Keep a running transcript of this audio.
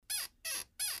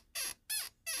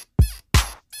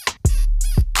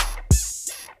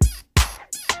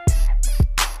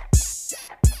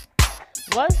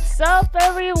What's up,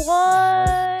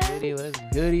 everyone? What's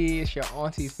goody? It's your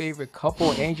auntie's favorite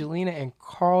couple, Angelina and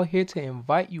Carl, here to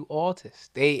invite you all to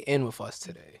stay in with us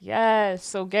today. Yes,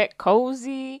 so get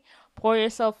cozy, pour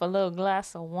yourself a little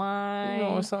glass of wine, You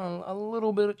know, something a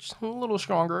little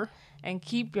stronger. and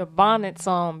keep your bonnets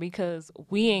on because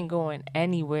we ain't going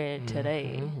anywhere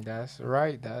today. That's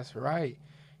right. That's right.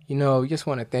 You know, we just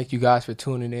want to thank you guys for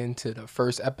tuning in to the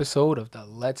first episode of the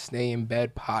Let's Stay in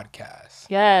Bed podcast.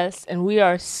 Yes, and we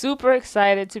are super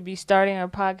excited to be starting our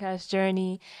podcast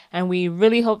journey, and we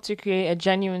really hope to create a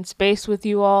genuine space with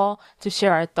you all to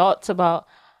share our thoughts about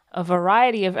a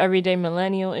variety of everyday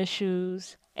millennial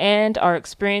issues and our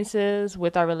experiences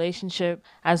with our relationship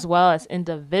as well as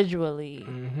individually.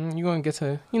 You're gonna get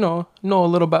to, know a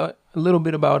little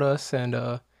bit about us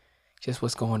and just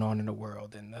what's going on in the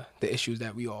world and the issues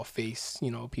that we all face. You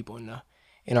know, people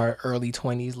in our early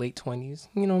 20s, late 20s,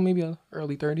 maybe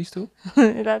early 30s too.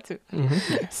 That too.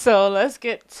 So let's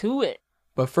get to it.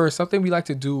 But first, something we like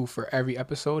to do for every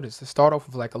episode is to start off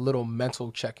with like a little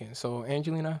mental check-in. So,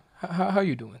 Angelina, how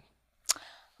you doing?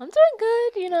 I'm doing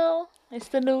good, It's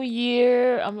the new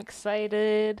year. I'm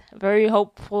excited, very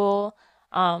hopeful.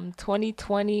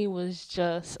 2020 was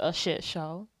just a shit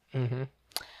show.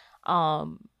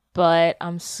 But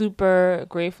I'm super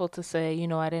grateful to say,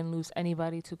 I didn't lose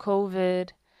anybody to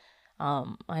COVID.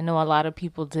 I know a lot of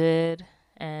people did,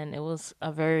 and it was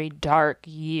a very dark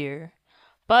year.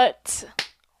 But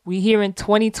we here in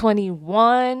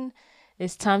 2021.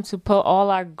 It's time to put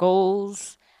all our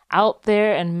goals out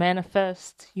there and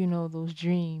manifest, those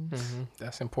dreams.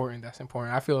 That's important.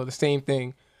 I feel the same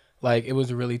thing. Like, it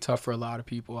was really tough for a lot of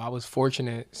people. I was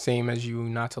fortunate, same as you,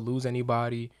 not to lose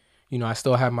anybody. I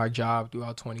still have my job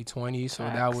throughout 2020, so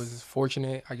that was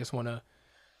fortunate. I just want to,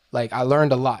 I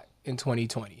learned a lot in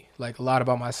 2020, like a lot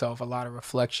about myself, a lot of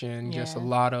reflection, just a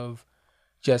lot of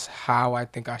just how I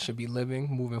think I should be living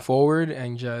moving forward.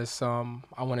 And just, I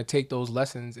want to take those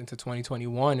lessons into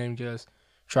 2021 and just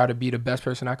try to be the best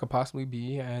person I could possibly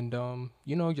be. And,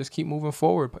 just keep moving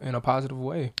forward in a positive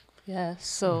way. Yeah.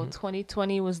 So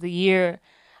 2020 was the year,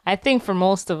 I think for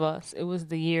most of us, it was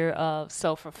the year of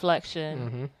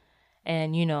self-reflection.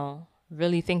 And,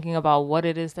 really thinking about what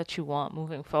it is that you want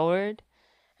moving forward.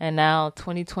 And now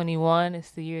 2021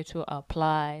 is the year to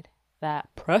apply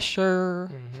that pressure.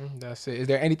 That's it. Is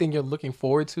there anything you're looking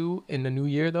forward to in the new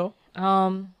year, though?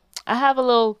 I have a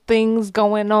little things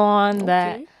going on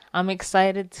that I'm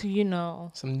excited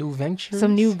to, Some new ventures?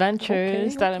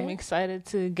 that I'm excited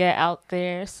to get out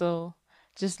there. So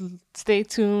just stay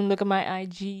tuned. Look at my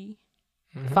IG.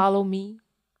 Follow me.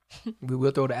 We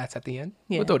will throw the ads at the end.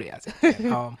 Yeah. We'll throw the ads at the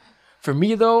end. For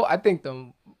me, though, I think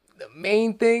the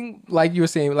main thing, like you were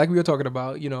saying, like we were talking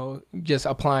about, just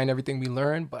applying everything we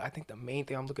learned. But I think the main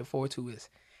thing I'm looking forward to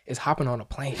is hopping on a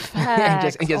plane and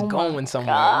just going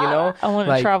somewhere, I want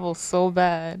to travel so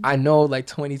bad. I know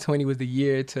 2020 was the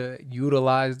year to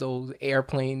utilize those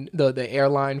the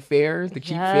airline fares, the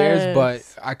cheap fares, but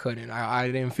I couldn't. I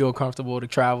didn't feel comfortable to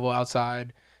travel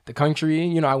outside the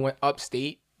country. I went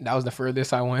upstate. That was the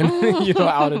furthest I went,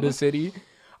 out of the city.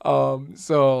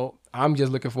 So I'm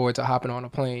just looking forward to hopping on a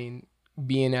plane,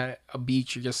 being at a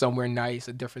beach or just somewhere nice,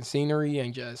 a different scenery,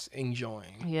 and just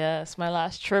enjoying. Yes, my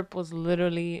last trip was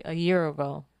literally a year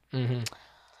ago. Yeah.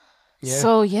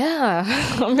 So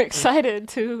I'm excited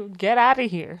to get out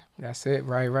of here. That's it.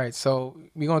 Right. So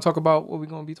we're going to talk about what we're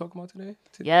going to be talking about today?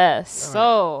 Yes.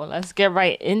 All so let's get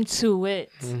right into it.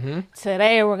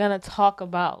 Today we're going to talk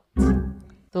about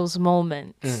those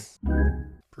moments.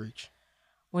 Preach.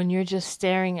 When you're just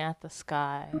staring at the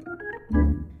sky.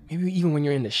 Maybe even when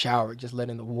you're in the shower, just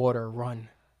letting the water run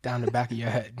down the back of your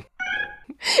head.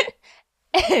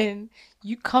 And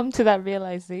you come to that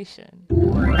realization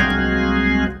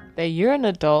that you're an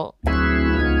adult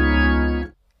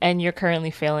and you're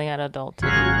currently failing at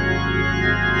adulthood.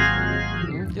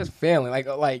 Just failing,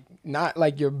 like not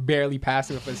like you're barely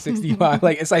passing for 65.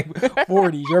 Like it's like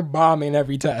 40. You're bombing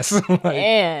every test.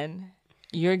 And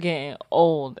you're getting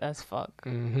old as fuck.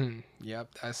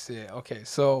 Yep, that's it. Okay,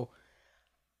 so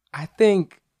I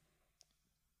think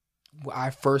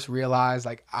I first realized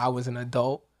I was an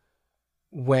adult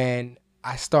when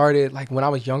I started, when I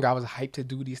was younger. I was hyped to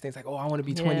do these things, I want to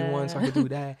be 21 so I could do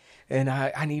that, and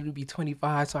I needed to be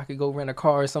 25 so I could go rent a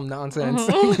car or some nonsense.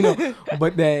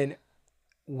 But then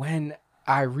when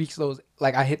I reached those,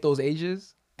 I hit those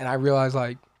ages and I realized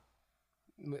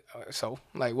so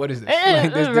what is this?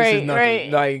 This is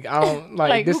nothing. Right. I don't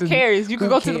this who cares? You could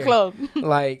go to the club.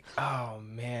 Oh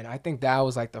man, I think that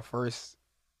was the first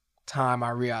time I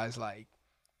realized I'm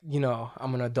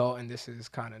an adult and this is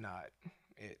kind of not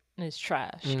it. It's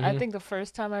trash. I think the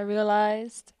first time I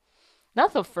realized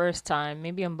Not the first time,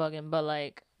 maybe I'm bugging, but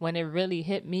like when it really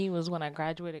hit me was when I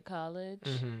graduated college,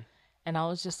 Mm-hmm. and I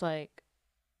was just like,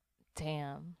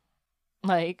 damn.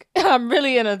 Like I'm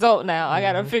really an adult now. I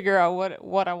got to Mm-hmm. figure out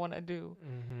what I want to do.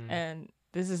 Mm-hmm. And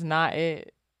this is not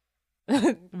it.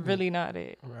 Really not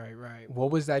it. Right, right.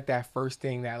 What was like that first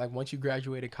thing that like once you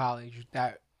graduated college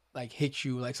that like hit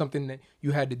you, like something that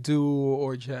you had to do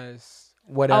or just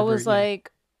I whatever? was Yeah.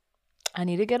 like, I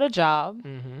need to get a job.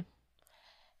 Mm-hmm.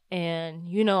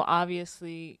 And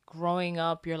obviously growing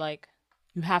up, you're like,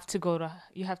 you have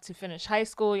to finish high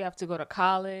school, you have to go to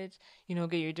college,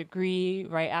 get your degree.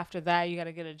 Right after that, you got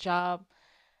to get a job.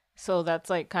 So that's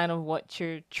like kind of what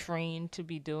you're trained to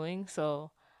be doing.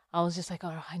 So I was just like,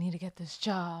 oh, I need to get this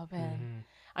job. And Mm-hmm.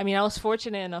 I mean, I was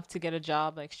fortunate enough to get a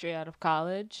job like straight out of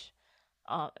college.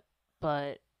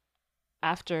 But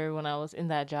after when I was in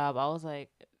that job, I was like,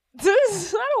 I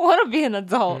don't want to be an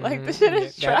adult. Like, this shit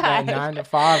is That trash. 9 to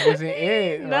 5 wasn't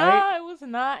it, right? No, it was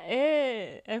not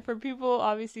it. And for people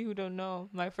obviously who don't know,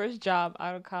 my first job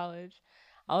out of college,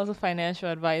 I was a financial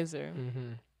advisor.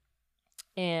 Mm-hmm.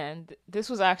 And this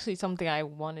was actually something I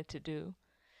wanted to do.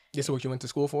 This is what you went to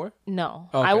school for? No.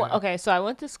 Okay. Okay, so I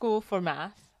went to school for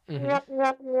math. Mm-hmm.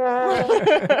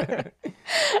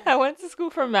 I went to school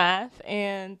for math,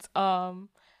 and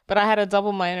but I had a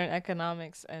double minor in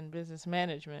economics and business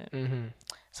management. Mm-hmm.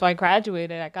 So I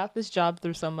graduated. I got this job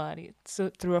through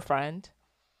through a friend,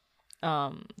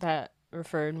 that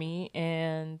referred me,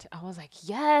 and I was like,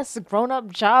 yes, grown up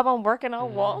job. I'm working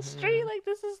on Wall Street. Like,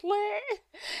 this is lit.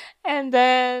 And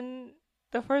then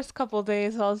the first couple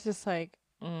days, I was just like,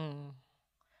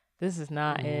 this is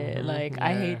not it. Like,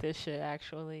 I hate this shit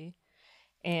actually.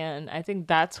 And I think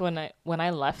that's when I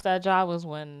left that job was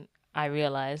when I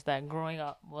realized that growing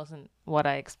up wasn't what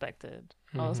I expected.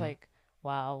 I was like,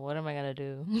 wow, what am I gonna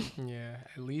do? Yeah,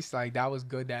 at least like that was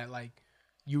good that like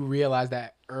you realized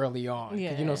that early on.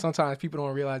 Yeah. Because sometimes people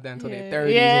don't realize that until their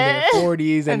 30s Yeah. and their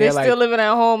 40s, and and they're they're like, still living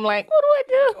at home. Like, what do I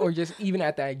do? or just even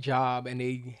at that job and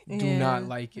they do Yeah. not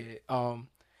like it.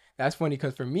 That's funny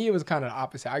because for me it was kind of the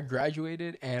opposite. I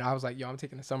graduated and I was like, yo, I'm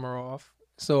taking the summer off.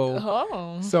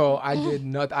 So I did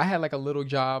nothing. I had like a little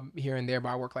job here and there, but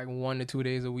I worked like 1 to 2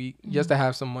 days a week just to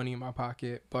have some money in my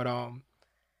pocket. But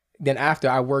then after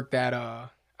I worked at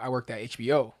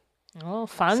HBO. Oh,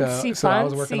 fancy, So I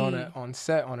was fancy. working on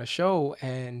set on a show,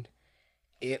 and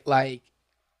it like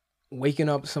waking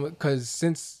up because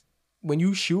since when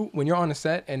you're on a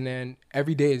set and then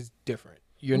every day is different.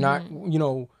 You're not,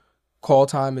 call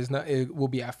time it will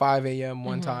be at 5 a.m.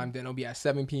 one time, then it'll be at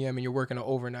 7 p.m. and you're working an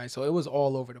overnight. So it was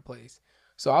all over the place.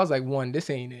 So I was like, this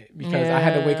ain't it, because I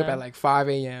had to wake up at like 5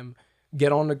 a.m.,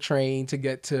 get on the train to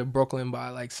get to Brooklyn by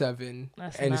like 7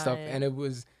 and stuff. And it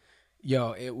was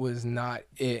not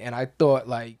it. And I thought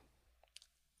like,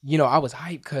 I was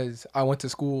hyped because I went to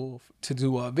school to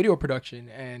do a video production,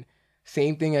 and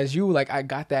same thing as you, like I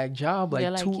got that job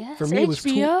like for me it was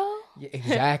HBO? Yeah,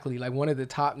 exactly. Like one of the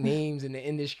top names in the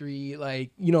industry,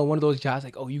 like, one of those jobs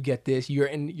like, oh, you get this,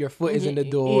 your foot is in the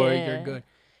door, you're good.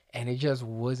 And it just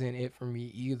wasn't it for me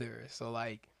either. So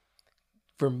like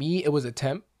for me, it was a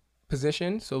temp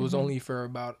position. So it was only for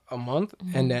about a month.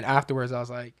 And then afterwards I was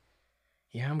like,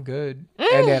 yeah, I'm good.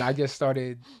 And then I just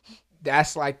started,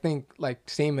 that's like, think like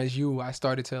same as you, I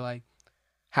started to like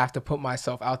have to put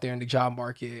myself out there in the job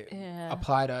market,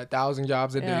 apply to 1,000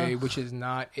 jobs a day, which is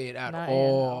not it at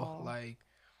all. Like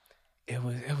it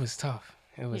was tough.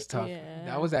 It was tough. Yeah.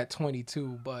 That was at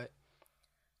 22, but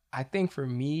I think for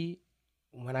me,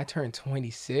 when I turned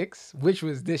 26, which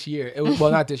was this year, it was,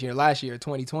 well, not this year, last year,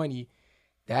 2020,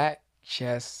 that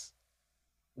just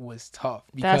was tough.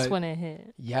 That's when it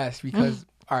hit. Yes, because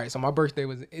all right, so my birthday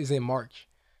is in March.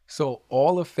 So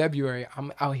all of February,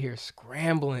 I'm out here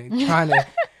scrambling, trying to,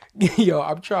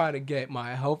 I'm trying to get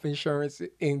my health insurance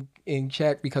in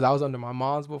check because I was under my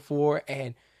mom's before,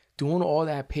 and doing all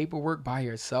that paperwork by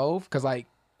yourself. Cause like,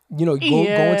 going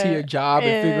to your job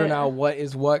and figuring out what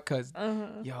is what. Cause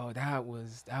that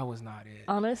was not it.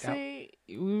 Honestly,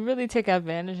 we really take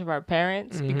advantage of our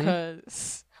parents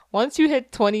because once you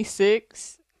hit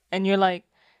 26 and you're like,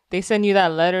 they send you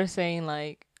that letter saying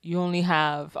like, you only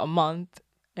have a month.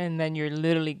 And then you're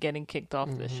literally getting kicked off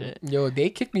this shit. Yo, they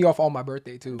kicked me off on my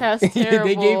birthday too. That's terrible.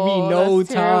 They gave me no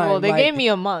time. They gave me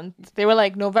a month. They were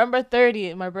like, November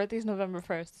 30th. My birthday's November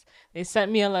 1st. They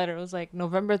sent me a letter. It was like,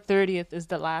 November 30th is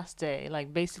the last day.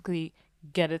 Like, basically,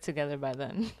 get it together by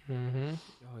then. Yo,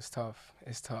 it's tough.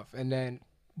 It's tough. And then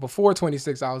before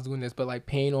 26, I was doing this, but like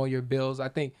paying all your bills. I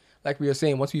think, like we were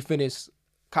saying, once we finish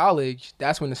college,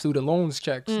 that's when the student loans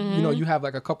checks. You have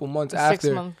like a couple months after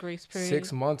 6 month grace period.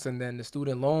 6 months, and then the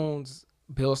student loans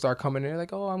bills start coming in. They're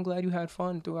like, oh, I'm glad you had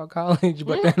fun throughout college,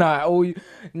 but then I owe you.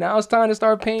 Now it's time to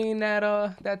start paying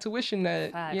that tuition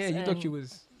that Facts. yeah, you thought And you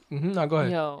was. No, go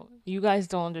ahead. yo, you guys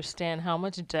don't understand how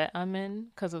much debt I'm in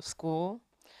because of school.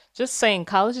 Just saying,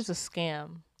 college is a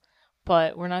scam,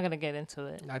 but we're not gonna get into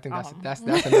it. I think that's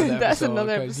another episode. That's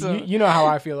another 'cause episode. You know how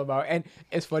I feel about, and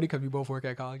it's funny because we both work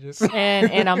at colleges.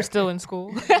 And I'm still in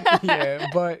school. Yeah,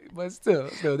 but still,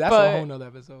 that's But- a whole nother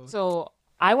episode. So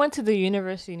I went to the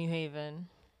University of New Haven.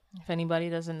 If anybody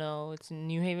doesn't know, it's in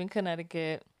New Haven,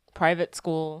 Connecticut, private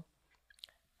school.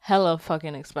 Hella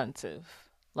fucking expensive.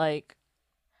 Like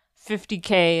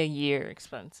 $50K a year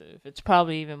expensive. It's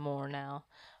probably even more now.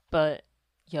 But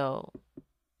yo,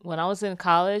 when I was in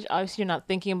college, obviously you're not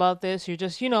thinking about this. You're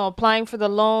just, applying for the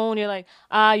loan. You're like,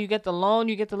 you get the loan,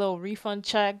 you get the little refund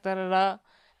check, da da da.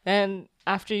 Then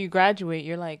after you graduate,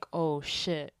 you're like, oh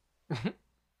shit.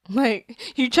 Like,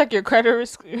 you check your credit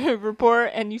risk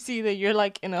report and you see that you're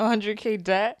like in 100K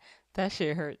debt. That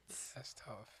shit hurts. That's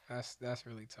tough. That's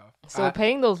really tough. So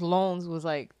paying those loans was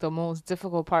like the most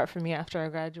difficult part for me after I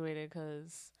graduated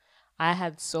because I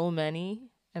had so many.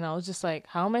 And I was just like,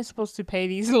 how am I supposed to pay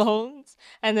these loans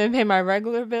and then pay my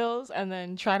regular bills and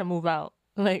then try to move out?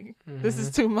 Like, this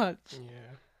is too much.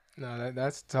 Yeah. No,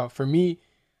 that's tough. For me,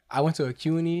 I went to a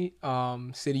CUNY,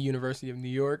 City University of New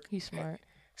York. He's smart.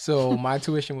 So my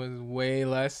tuition was way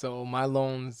less. So my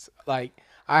loans, like,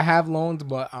 I have loans,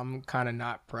 but I'm kind of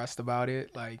not pressed about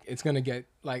it. Like, it's going to get,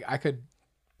 like, I could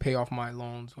pay off my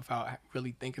loans without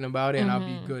really thinking about it, and I'll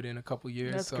be good in a couple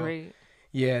years. That's great.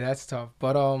 Yeah, that's tough.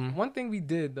 But one thing we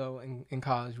did though in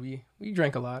college, we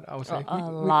drank a lot. I would say A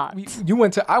lot.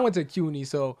 I went to CUNY,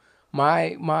 so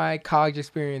my college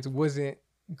experience wasn't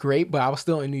great, but I was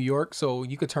still in New York, so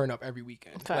you could turn up every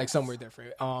weekend, like somewhere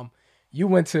different. You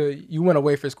went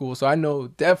away for school, so I know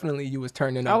definitely you was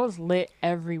turning up. I was lit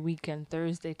every weekend,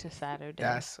 Thursday to Saturday.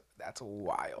 That's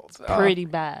wild. Pretty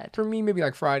bad. For me, maybe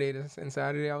like Friday and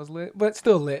Saturday I was lit, but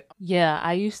still lit. Yeah,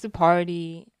 I used to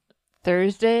party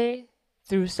Thursday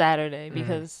through Saturday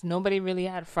because nobody really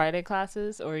had Friday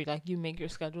classes, or like you make your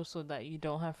schedule so that you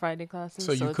don't have Friday classes.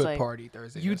 So you it's could like, party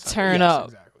Thursday. you or Sunday. turn Yes,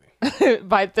 up. Exactly.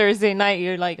 By Thursday night,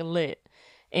 you're like lit.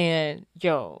 And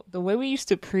yo, the way we used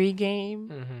to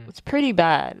pregame was pretty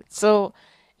bad. So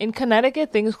in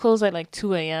Connecticut, things close at like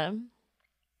 2 a.m.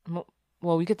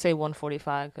 Well, we could say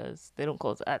 1:45 because they don't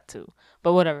close at 2,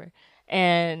 but whatever.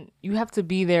 And you have to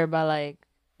be there by like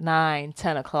 9,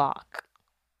 10 o'clock.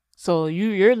 So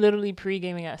you're literally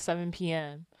pre-gaming at 7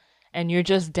 p.m. and you're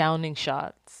just downing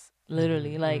shots.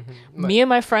 Literally. Like me and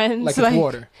my friends. Like it's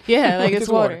water. Yeah, like it's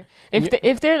water. water.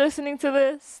 If they're listening to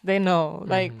this, they know.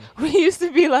 Like we used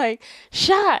to be like,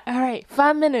 shot, all right,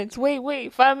 5 minutes.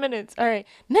 Wait, 5 minutes. All right,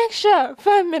 next shot,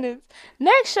 5 minutes.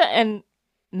 Next shot. And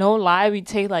no lie, we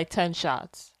take like 10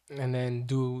 shots. And then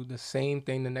do the same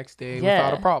thing the next day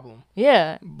without a problem.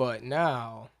 Yeah. But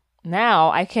now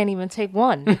I can't even take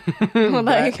one.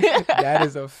 Like that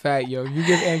is a fact, yo. You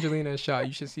give Angelina a shot,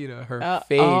 you should see her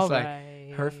face.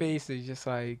 Her face is just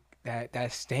like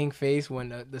that stank face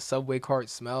when the subway cart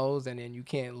smells and then you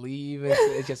can't leave.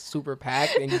 It's just super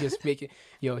packed and you just make it.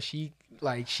 Yo, she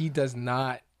does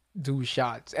not do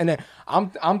shots. And then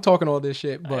I'm talking all this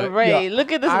shit, but right. Yo,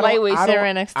 look at this lightweight sitting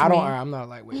right next to me. I'm not a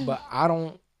lightweight, but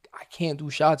I can't do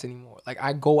shots anymore. Like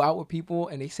I go out with people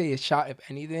and they say it's shot if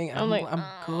anything. And I'm like, I'm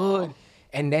good.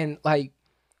 And then like,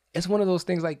 it's one of those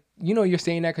things like, you're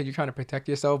saying that because you're trying to protect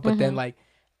yourself. But then like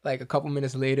a couple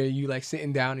minutes later, you like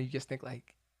sitting down and you just think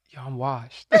like, yo, I'm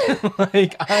washed.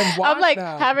 Like I'm washed. I'm like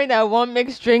now. having that one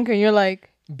mixed drink and you're like,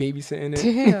 babysitting it.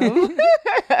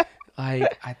 damn.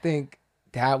 Like I think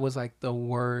that was like the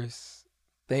worst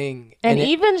thing. And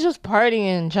even just partying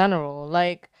in general,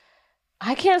 like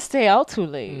I can't stay out too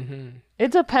late.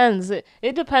 It depends. It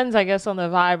depends, I guess, on the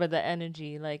vibe or the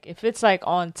energy. Like if it's like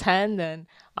on 10, then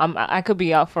I could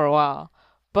be out for a while.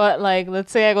 But like,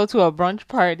 let's say I go to a brunch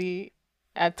party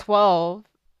at 12,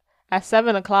 at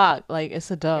 7 o'clock, like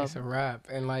it's a dub. It's a wrap.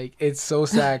 And like, it's so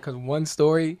sad because one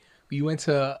story, we went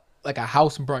to like a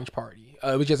house brunch party.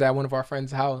 It was just at one of our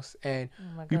friends' house. And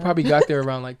we probably got there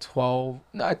around like 12.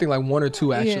 No, I think like 1 or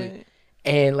 2 actually. Yeah.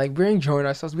 And like we're enjoying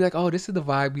ourselves. We're like, oh, this is the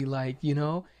vibe we like,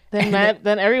 Then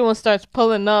everyone starts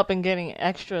pulling up and getting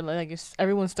extra. Like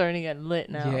everyone's starting to get lit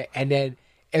now. Yeah, and then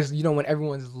as you know, when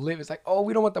everyone's lit, it's like, oh,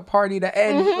 we don't want the party to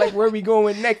end. Like, where are we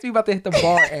going next? We about to hit the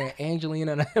bar. And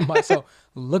Angelina and myself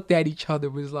looked at each other,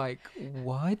 was like,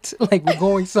 what? Like, we're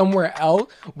going somewhere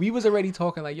else? We was already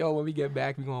talking like, yo, when we get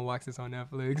back, we're going to watch this on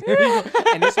Netflix.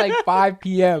 And it's like 5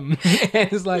 p.m.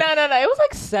 And it's like, no. It was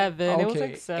like 7. okay, It was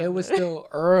like 7. it was still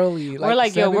early. We're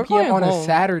like, yo, 7 we're p.m. going on home. a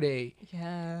Saturday.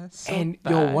 Yeah. So And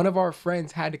bad. yo, one of our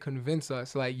friends had to convince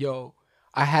us, like, yo,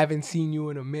 I haven't seen you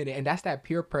in a minute. And that's that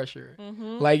peer pressure.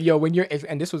 Like, yo, when you're,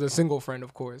 and this was a single friend,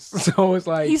 of course. So it's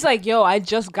like, he's like, yo, I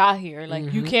just got here.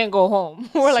 Like, you can't go home.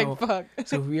 We're like, fuck.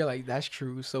 So we were like, that's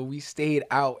true. So we stayed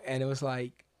out, and it was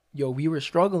like, yo, we were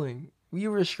struggling. We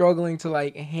were struggling to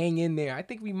like hang in there. I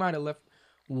think we might have left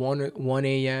 1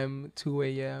 a.m., 2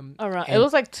 a.m. Around. It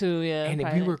was like 2, yeah. And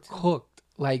we were cooked.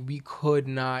 Like, we could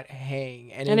not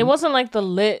hang. And it wasn't like the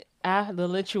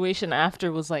lituation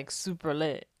after was like super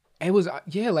lit. It was,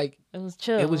 like, it was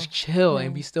chill. It was chill,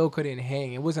 and we still couldn't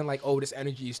hang. It wasn't like, oh, this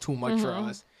energy is too much for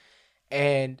us.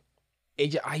 And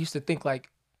I used to think, like,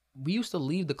 we used to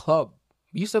leave the club.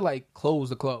 We used to, like, close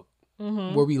the club.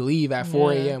 Where we leave at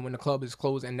 4 a.m. when the club is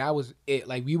closed. And that was it.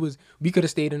 Like, we could have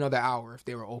stayed another hour if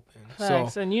they were open.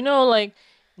 Facts. So, and you know, like,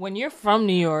 when you're from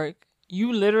New York,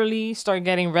 you literally start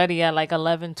getting ready at like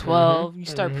 11, 12. You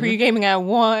start pre-gaming at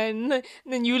 1.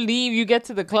 Then you leave. You get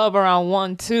to the club around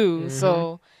 1, 2.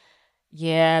 So,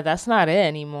 yeah, that's not it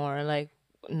anymore. Like,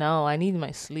 no, I need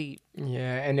my sleep.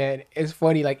 Yeah, and then it's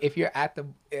funny, like, if you're at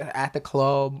the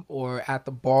club or at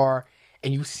the bar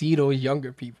and you see those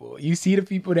younger people, you see the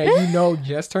people that you know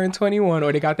just turned 21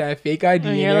 or they got that fake ID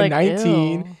and they're like,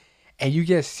 19, ew. And you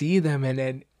just see them, and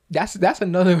then that's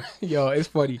another, yo, it's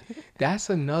funny. That's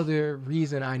another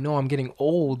reason I know I'm getting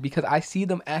old, because I see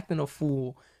them acting a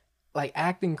fool, like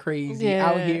acting crazy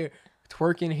out here.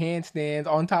 Twerking handstands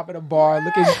on top of the bar,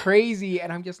 looking crazy,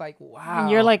 and I'm just like, wow. And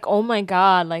you're like, oh my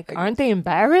god, like aren't they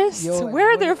embarrassed? Yo, like,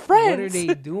 where are their friends? What are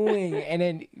they doing? And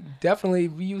then definitely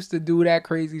we used to do that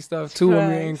crazy stuff too when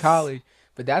we were in college.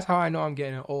 But that's how I know I'm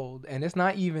getting old, and it's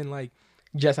not even like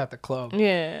just at the club.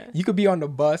 Yeah, you could be on the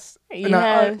bus.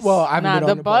 Yes. I've been on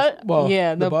the bus. Well,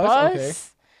 yeah, the bus. Okay.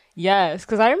 Yes,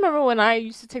 because I remember when I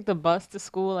used to take the bus to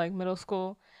school, like middle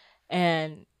school,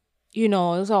 and you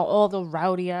know, it was all the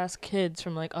rowdy ass kids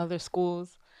from like other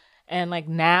schools. And like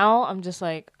now I'm just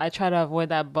like, I try to avoid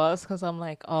that bus because I'm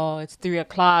like, oh, it's 3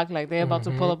 o'clock. Like they're about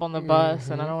to pull up on the bus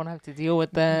and I don't want to have to deal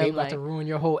with them. They about to ruin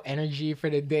your whole energy for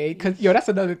the day. Cause yo, that's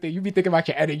another thing. You be thinking about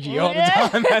your energy all the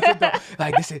time.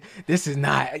 Like this is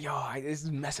not, yo, this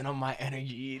is messing up my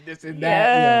energy. This is that.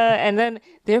 Yeah, and then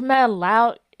they're mad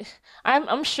loud.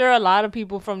 I'm sure a lot of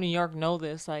people from New York know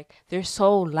this. Like, they're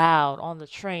so loud on the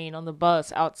train, on the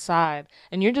bus, outside.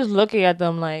 And you're just looking at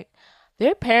them like,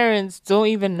 their parents don't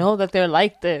even know that they're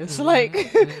like this. Like,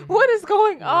 what is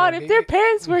going on? If their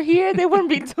parents were here, they wouldn't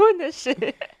be doing this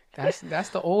shit. That's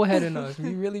the old head in us.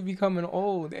 We really becoming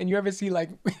old. And you ever see, like,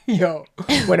 yo,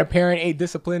 when a parent ain't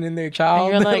disciplining their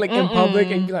child, like in public,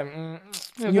 and you be like,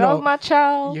 you know, my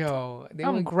child. Yo,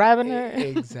 I'm grabbing her.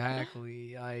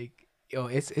 Exactly. Like, yo,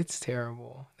 it's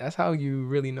terrible. That's how you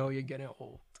really know you're getting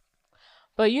old.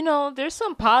 But you know, there's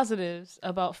some positives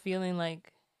about feeling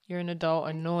like you're an adult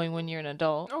and knowing when you're an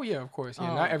adult. Oh yeah, of course.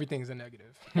 Yeah, not everything's a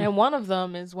negative. And one of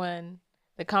them is when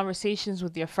the conversations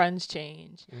with your friends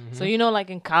change. So you know, like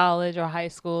in college or high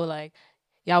school, like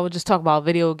y'all would just talk about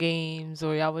video games,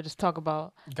 or y'all would just talk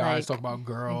about guys, talk about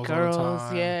girls all the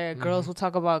time. Yeah, girls will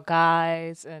talk about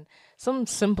guys and some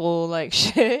simple like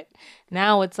shit.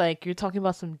 Now it's like you're talking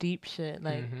about some deep shit,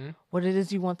 like what it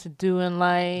is you want to do in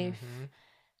life,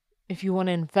 if you want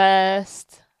to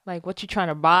invest, like what you're trying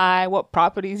to buy, what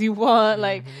properties you want,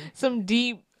 like some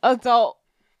deep adultness.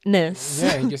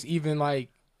 Yeah, and just even like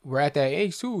we're at that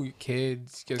age too,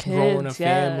 kids growing a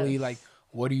family, like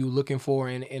what are you looking for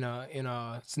in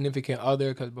a significant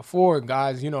other? Because before,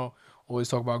 guys, you know, always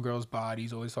talk about girls'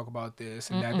 bodies, always talk about this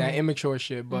and that immature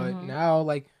shit. But now,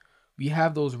 like, we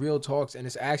have those real talks, and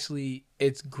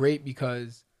it's great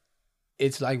because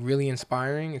it's like really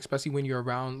inspiring, especially when you're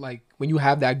around, like when you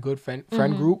have that good friend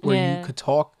group where you could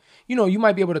talk. You know, you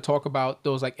might be able to talk about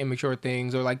those like immature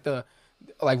things or like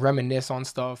reminisce on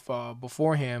stuff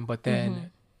beforehand, but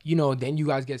then you know, then you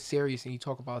guys get serious and you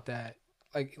talk about that.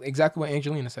 Like exactly what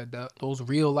Angelina said, those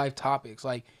real life topics,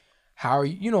 like how are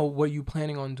you, you know, what are you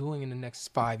planning on doing in the next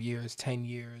 5 years, 10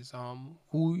 years?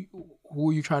 Who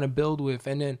are you trying to build with?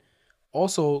 And then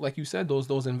also, like you said,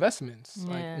 those investments.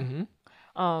 Yeah.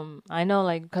 Like, I know,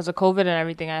 like, because of COVID and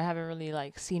everything, I haven't really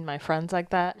like seen my friends like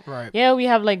that. Right. Yeah, we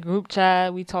have like group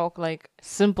chat. We talk like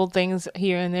simple things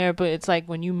here and there, but it's like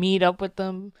when you meet up with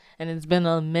them and it's been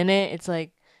a minute, it's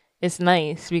like it's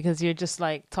nice because you're just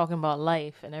like talking about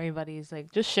life and everybody's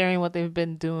like just sharing what they've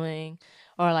been doing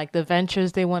or like the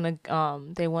ventures they want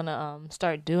to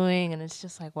start doing, and it's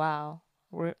just like, wow,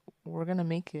 we're gonna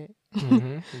make it.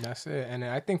 That's it. And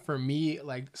I think for me,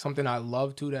 like something I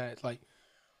love too that like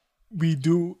we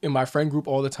do in my friend group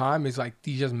all the time is like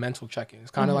these just mental check-ins.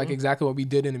 Kind of like exactly what we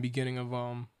did in the beginning of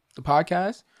the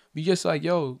podcast. We just like,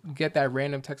 yo, get that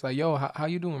random text like, yo, how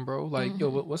you doing, bro? Like, yo,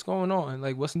 what's going on?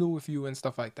 Like, what's new with you and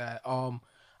stuff like that.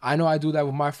 I know I do that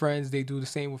with my friends. They do the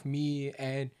same with me,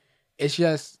 and it's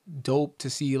just dope to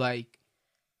see like,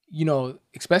 you know,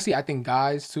 especially I think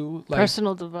guys too, like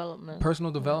personal development,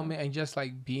 and just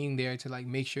like being there to like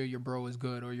make sure your bro is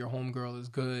good or your homegirl is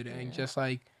good, and just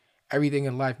like everything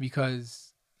in life.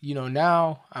 Because you know,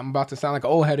 now I'm about to sound like an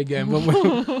old head again,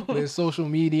 but with social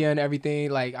media and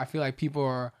everything, like I feel like people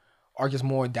are just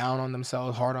more down on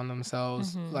themselves, hard on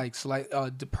themselves, like slight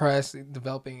depressed,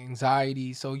 developing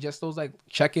anxiety. So just those like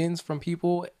check-ins from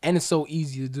people, and it's so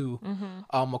easy to do.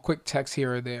 A quick text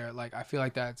here or there, like I feel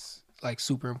like that's like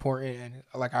super important, and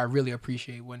like I really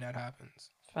appreciate when that happens.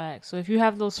 Right. So if you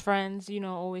have those friends,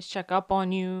 always check up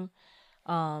on you.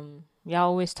 Y'all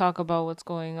always talk about what's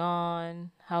going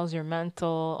on, how's your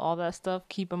mental, all that stuff.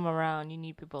 Keep them around. You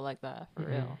need people like that for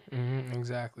real.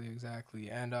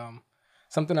 Exactly. And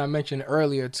something I mentioned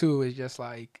earlier too is just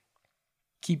like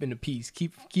keeping the peace,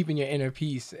 keeping your inner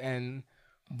peace. And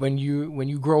when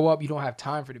you grow up, you don't have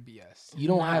time for the BS. You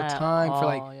don't Not have at time for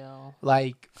all,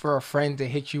 like for a friend to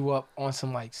hit you up on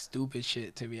some like stupid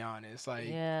shit, to be honest. Like,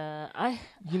 Yeah,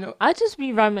 you know, I just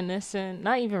be reminiscing,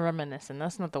 not even reminiscing,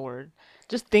 that's not the word.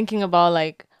 Just thinking about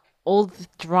like old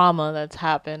drama that's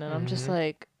happened, and I'm just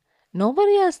like,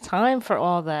 nobody has time for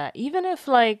all that. Even if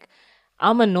like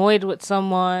I'm annoyed with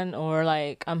someone or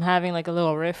like I'm having like a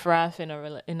little riffraff in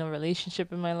a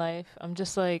relationship in my life, I'm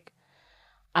just like,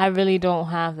 I really don't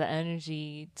have the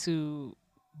energy to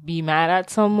be mad at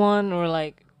someone, or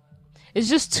like it's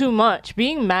just too much.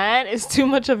 Being mad is too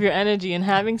much of your energy, and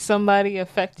having somebody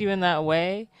affect you in that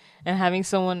way and having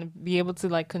someone be able to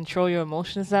like control your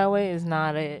emotions that way is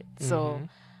not it. So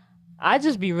I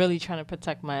just be really trying to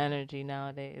protect my energy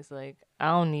nowadays. Like I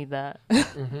don't need that.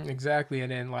 exactly.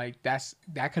 And then like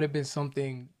that could have been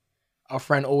something a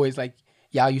friend always like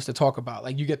y'all used to talk about.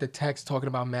 Like you get the text talking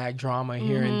about mad drama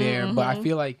here and there, but I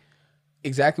feel like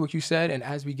exactly what you said. And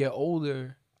as we get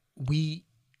older, we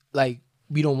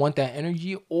we don't want that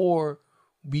energy, or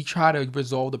we try to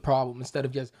resolve the problem instead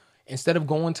of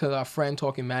going to a friend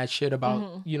talking mad shit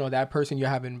about that person you're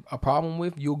having a problem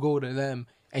with. You'll go to them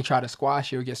and try to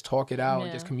squash it or just talk it out,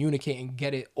 and just communicate and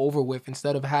get it over with,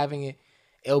 instead of having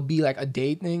it'll be like a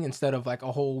day thing instead of like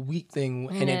a whole week thing,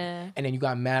 and then you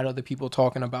got mad other people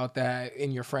talking about that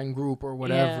in your friend group or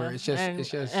whatever. It's just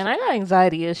and I got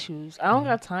anxiety issues. I don't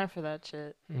got time for that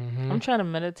shit. I'm trying to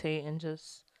meditate and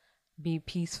just be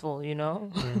peaceful.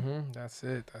 That's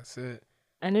it.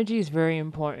 Energy is very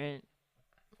important.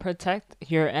 Protect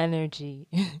your energy.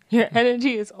 Your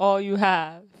energy is all you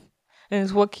have, and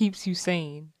it's what keeps you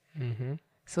sane.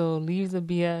 So leave the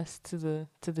BS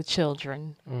to the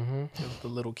children. The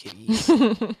little kitties.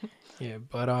 Yeah,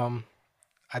 but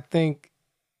I think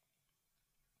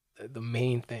the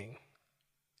main thing,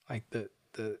 like the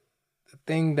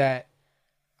thing that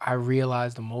I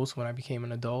realized the most when I became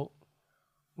an adult,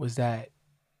 was that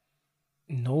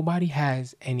nobody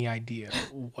has any idea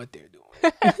what they're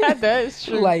doing. That is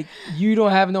true. Like you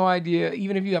don't have no idea.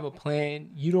 Even if you have a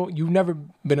plan, you've never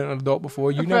been an adult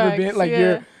before. You've never been like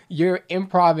you're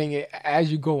improvising it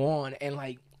as you go on. And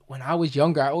like when I was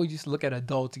younger, I always used to look at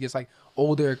adults, just like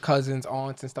older cousins,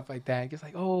 aunts, and stuff like that. Just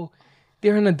like, oh,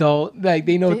 they're an adult. Like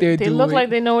they know what they're doing. They look like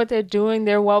they know what they're doing.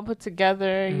 They're well put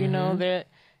together.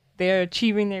 They're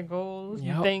achieving their goals.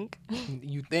 Yep.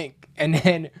 You think, and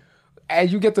then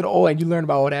as you get to the old and you learn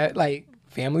about all that, like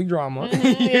family drama, like,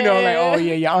 oh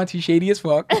yeah, your auntie shady as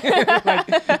fuck.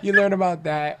 Like you learn about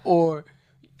that. Or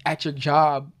at your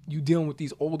job, you dealing with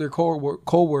these older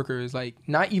co-workers, like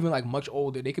not even like much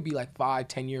older. They could be like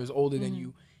 5-10 years older than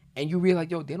you. And you realize,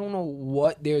 yo, they don't know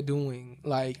what they're doing.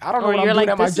 Like, I don't know what I'm doing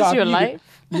at my job. This is your life?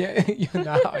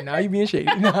 Yeah, now you being shady.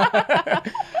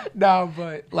 No,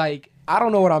 but like, I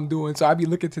don't know what I'm doing. So I be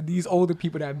looking to these older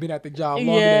people that have been at the job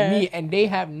longer than me, and they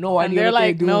have no idea what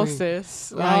they're doing. No,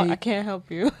 sis, like, I can't help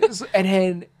you.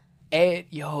 And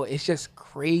it's just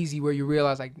crazy where you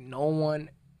realize like no one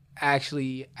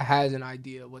actually has an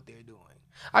idea what they're doing.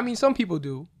 I mean, some people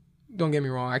do. Don't get me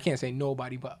wrong. I can't say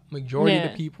nobody, but majority of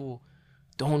the people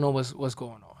don't know what's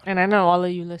going on. And I know all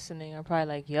of you listening are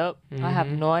probably like, "Yep, I have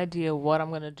Mm-hmm. no idea what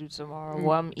I'm gonna do tomorrow,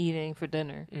 what I'm eating for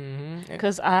dinner," Mm-hmm.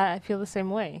 because I feel the same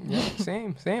way. Yep,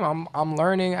 same. I'm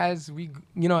learning as we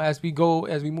as we go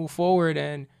as we move forward,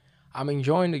 and I'm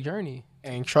enjoying the journey.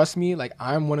 And trust me, like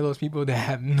I'm one of those people that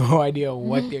have no idea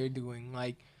what they're doing.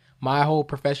 Like my whole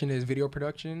profession is video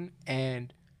production,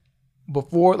 and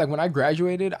before like when I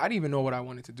graduated, I didn't even know what I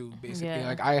wanted to do. Basically, Yeah.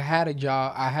 like I had a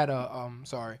job, I had a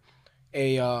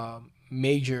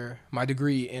major, my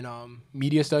degree in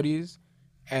media studies,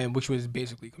 and which was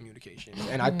basically communications.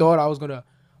 And I thought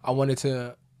I wanted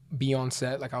to be on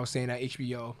set, like I was saying at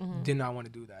HBO. Did not want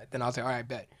to do that. Then I was like, all right,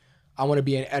 bet. I want to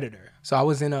be an editor. So I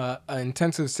was in an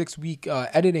intensive 6-week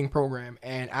editing program,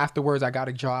 and afterwards I got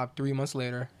a job 3 months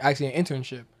later, actually an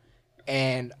internship,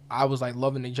 and I was like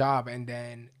loving the job, and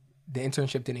then the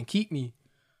internship didn't keep me,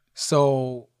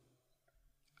 so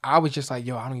I was just like,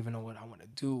 yo, I don't even know what I want to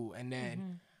do. And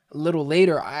then a little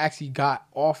later, I actually got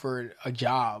offered a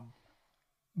job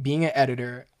being an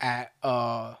editor at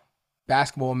a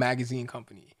basketball magazine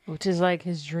company, Which is like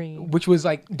his dream which was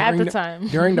like at the time.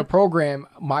 during the program,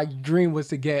 my dream was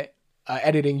to get an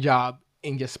editing job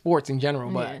in just sports in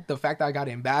general. But Yeah. the fact that I got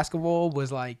in basketball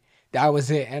was like, that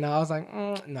was it. And I was like,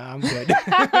 nah, I'm good.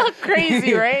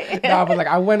 Crazy, right? Nah, but like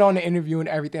I went on the interview and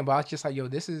everything, but I was just like, yo,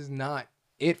 this is not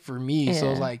it for me. So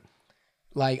Yeah. it's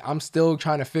like I'm still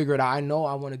trying to figure it out. I know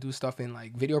I want to do stuff in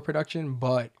like video production,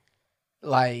 but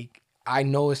like I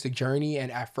know it's the journey.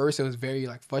 And at first it was very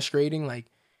like frustrating, like,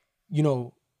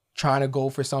 trying to go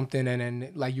for something and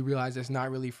then like you realize it's not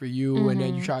really for you, and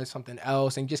then you try something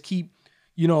else and just keep,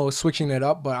 switching it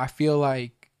up. But I feel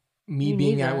like me You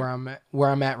being need at that. where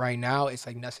I'm at right now, it's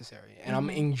like necessary. And I'm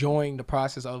enjoying the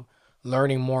process of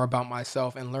learning more about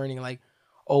myself and learning like,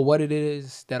 oh, what it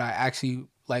is that I actually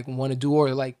like want to do,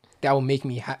 or like that will make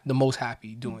me the most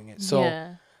happy doing it. So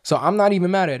Yeah. so I'm not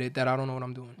even mad at it that I don't know what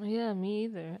I'm doing. Yeah, me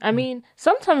either. I mean,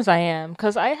 sometimes I am,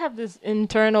 because I have this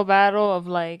internal battle of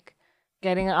like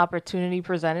getting an opportunity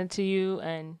presented to you,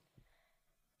 and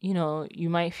you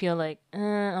might feel like,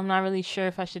 I'm not really sure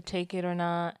if I should take it or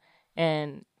not.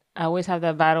 And I always have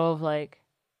that battle of like,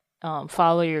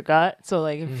 follow your gut. So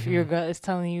like, if your gut is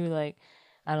telling you like,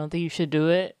 I don't think you should do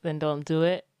it, then don't do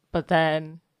it. But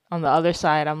then on the other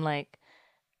side, I'm like,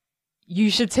 you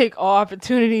should take all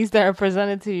opportunities that are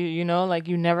presented to you, like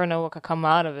you never know what could come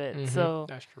out of it. So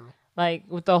That's true. like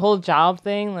with the whole job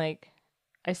thing, like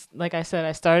I said,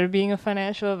 I started being a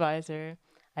financial advisor.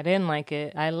 I didn't like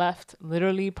it. I left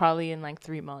literally probably in like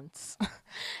 3 months.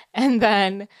 And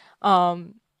then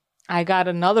I got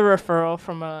another referral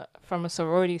from a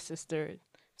sorority sister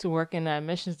to work in the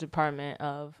admissions department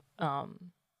of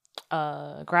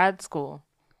grad school.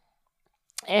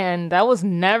 And that was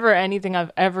never anything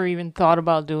I've ever even thought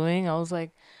about doing. I was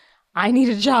like, I need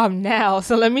a job now,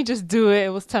 so let me just do it. It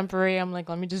was temporary. I'm like,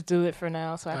 let me just do it for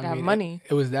now so I can have money.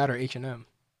 It was that or H&M.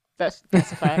 That's a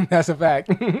fact. That's a fact.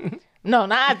 No,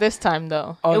 not at this time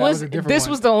though. Oh, it that was a different this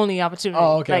one. was the only opportunity.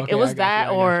 Oh, okay, Like okay, it was I got that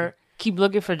you, I got or keep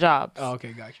looking for jobs. Oh,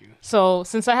 okay, got you. So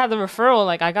since I had the referral,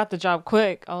 like I got the job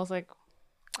quick. I was like,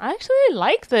 I actually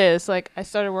like this. Like I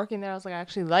started working there. I was like, I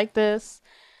actually like this.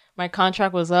 My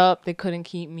contract was up. They couldn't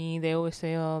keep me. They always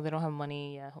say, oh, they don't have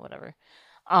money. Yeah, whatever.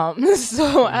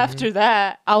 So after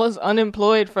that, I was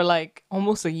unemployed for like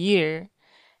almost a year,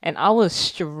 and I was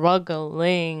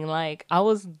struggling. Like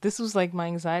this was like my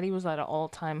anxiety was at an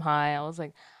all-time high. I was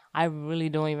like, I really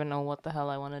don't even know what the hell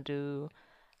I want to do.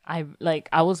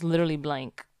 I was literally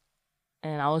blank.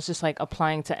 And I was just like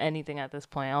applying to anything at this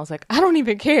point. I was like, I don't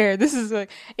even care. This is like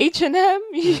H&M.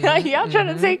 Y'all trying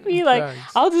to take me? Like,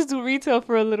 Thanks. I'll just do retail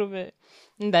for a little bit.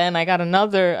 And then I got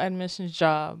another admissions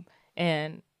job.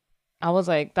 And I was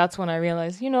like, that's when I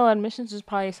realized, admissions is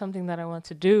probably something that I want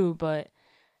to do, but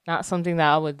not something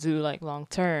that I would do like long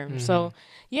term. So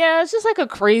yeah, it's just like a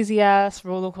crazy ass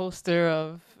roller coaster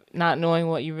of not knowing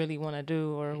what you really want to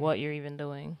do or what you're even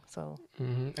doing. So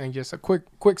And just a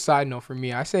quick side note for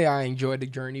me, I say I enjoyed the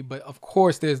journey, but of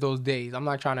course there's those days. I'm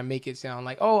not trying to make it sound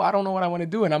like, oh, I don't know what I want to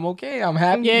do and I'm okay, I'm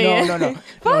happy. Yeah, no, yeah. no.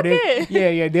 Fuck No, it.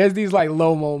 Yeah. There's these like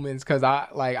low moments because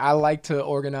I like to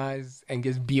organize and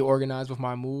just be organized with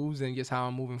my moves and just how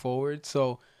I'm moving forward.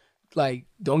 So like,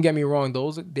 don't get me wrong,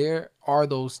 there are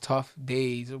those tough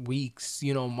days, weeks,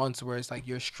 months where it's like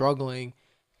you're struggling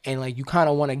and like you kind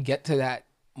of want to get to that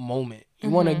moment. You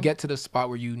want to get to the spot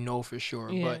where you know for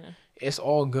sure, Yeah. but it's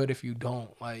all good if you don't.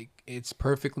 Like, it's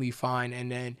perfectly fine.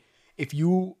 And then if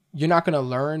you're not going to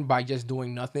learn by just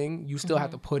doing nothing, you still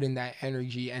have to put in that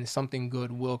energy and something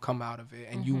good will come out of it.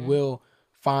 And you will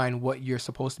find what you're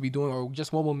supposed to be doing or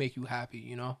just what will make you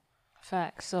happy,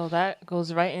 Facts. So that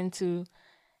goes right into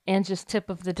And just tip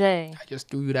of the day. I just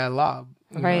threw you that lob.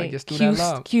 Right. I just threw that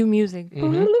lob. Cue music.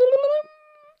 Mm-hmm.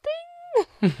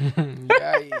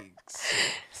 Yikes.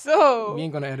 So we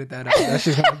ain't gonna edit that out. That's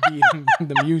just gonna be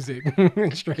the music.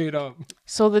 Straight up.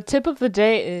 So the tip of the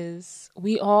day is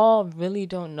we all really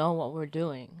don't know what we're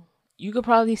doing. You could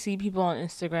probably see people on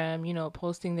Instagram, you know,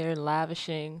 posting their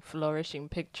lavishing, flourishing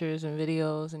pictures and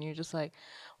videos, and you're just like,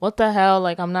 what the hell?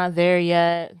 Like, I'm not there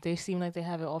yet. They seem like they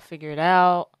have it all figured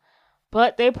out,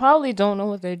 but they probably don't know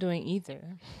what they're doing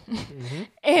either. Mm-hmm.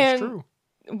 And that's true.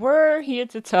 We're here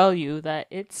to tell you that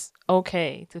it's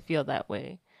okay to feel that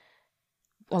way.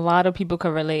 A lot of people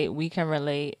can relate. We can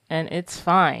relate, and it's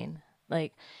fine.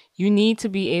 Like, you need to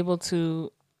be able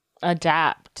to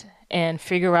adapt and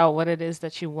figure out what it is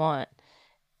that you want.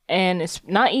 And it's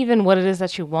not even what it is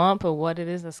that you want, but what it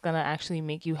is that's going to actually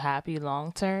make you happy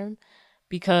long term.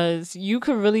 Because you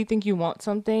could really think you want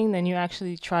something, then you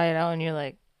actually try it out and you're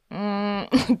like,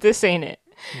 this ain't it.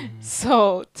 Mm-hmm.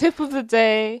 So, tip of the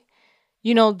day,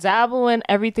 you know, dabble in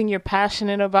everything you're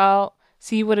passionate about.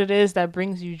 See what it is that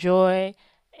brings you joy.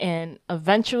 And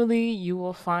eventually you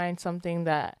will find something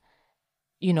that,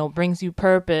 you know, brings you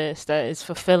purpose, that is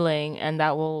fulfilling, and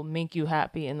that will make you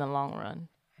happy in the long run.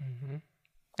 Mm-hmm.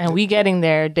 And we getting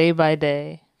there day by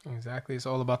day. Exactly. It's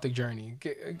all about the journey.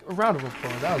 A round of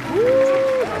applause. That was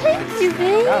thank you,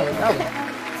 babe.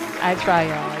 I try,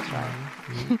 y'all. I try.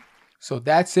 Mm-hmm. So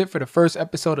that's it for the first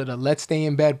episode of the Let's Stay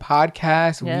in Bed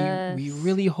podcast. Yes. We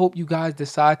really hope you guys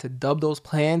decide to dub those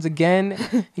plans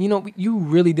again. You know, you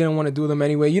really didn't want to do them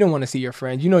anyway. You didn't want to see your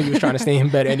friends. You know you was trying to stay in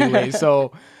bed anyway.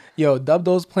 So, yo, dub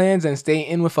those plans and stay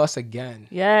in with us again.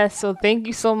 Yes. So thank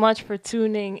you so much for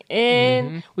tuning in.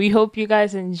 Mm-hmm. We hope you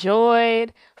guys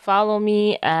enjoyed. Follow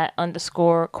me at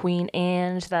 _Queen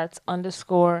Ange. That's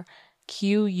 _QUEENANG.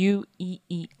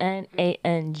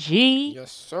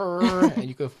 Yes, sir. And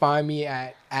you can find me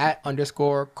at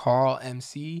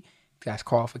 _CarlMC. That's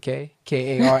Carl for K.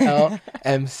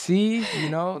 KARLMC. You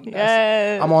know,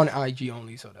 yes. I'm on IG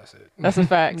only, so that's it. That's a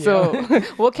fact. Yeah. So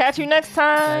we'll catch you next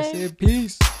time. That's it.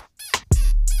 Peace.